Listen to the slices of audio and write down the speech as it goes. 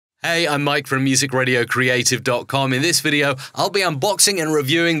Hey, I'm Mike from musicradiocreative.com. In this video, I'll be unboxing and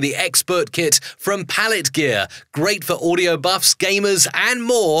reviewing the Expert Kit from Palette Gear. Great for audio buffs, gamers, and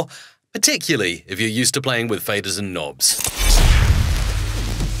more, particularly if you're used to playing with faders and knobs.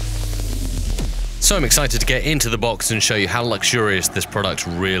 So I'm excited to get into the box and show you how luxurious this product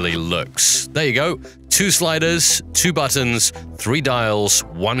really looks. There you go. 2 sliders, 2 buttons, 3 dials,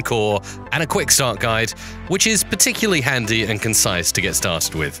 1 core, and a quick start guide, which is particularly handy and concise to get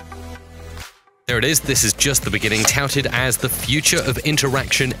started with. There it is. This is just the beginning, touted as the future of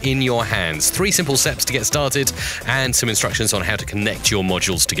interaction in your hands. 3 simple steps to get started and some instructions on how to connect your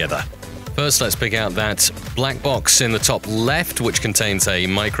modules together. First, let's pick out that black box in the top left, which contains a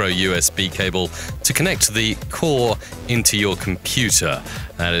micro USB cable to connect the core into your computer.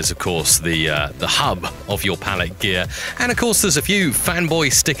 That is, of course, the hub of your Palette Gear. And of course, there's a few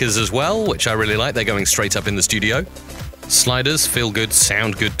fanboy stickers as well, which I really like. They're going straight up in the studio. Sliders feel good,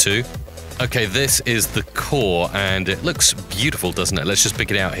 sound good too. Okay, this is the core, and it looks beautiful, doesn't it? Let's just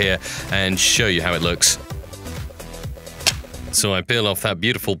pick it out here and show you how it looks. So I peel off that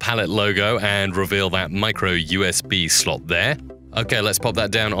beautiful Palette logo and reveal that micro USB slot there. Okay, let's pop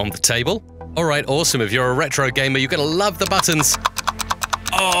that down on the table. All right, awesome. If you're a retro gamer, you're gonna love the buttons.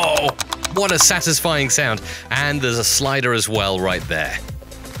 Oh, what a satisfying sound. And there's a slider as well right there.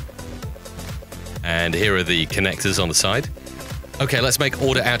 And here are the connectors on the side. Okay, let's make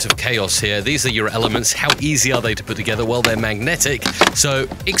order out of chaos here. These are your elements. How easy are they to put together? Well, they're magnetic, so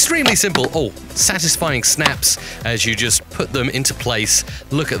extremely simple. Oh, satisfying snaps as you just put them into place.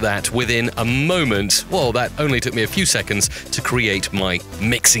 Look at that, within a moment. Well, that only took me a few seconds to create my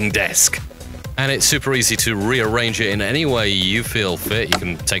mixing desk. And it's super easy to rearrange it in any way you feel fit. You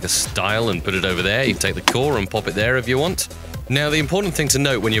can take a style and put it over there. You can take the core and pop it there if you want. Now, the important thing to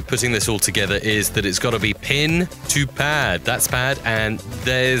note when you're putting this all together is that it's got to be pin to pad. That's pad, and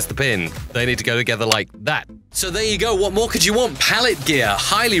there's the pin. They need to go together like that. So there you go. What more could you want? Palette Gear.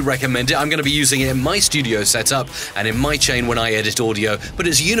 Highly recommend it. I'm going to be using it in my studio setup and in my chain when I edit audio. But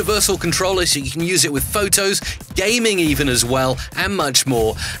it's a universal controller, so you can use it with photos, gaming even as well, and much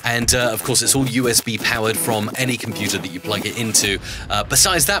more. And of course, it's all USB powered from any computer that you plug it into.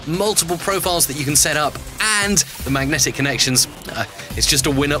 Besides that, multiple profiles that you can set up and the magnetic connections. It's just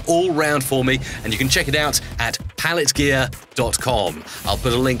a winner all round for me. And you can check it out at palettegear.com. I'll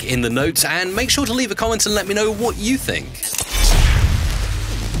put a link in the notes, and make sure to leave a comment and let me know what you think.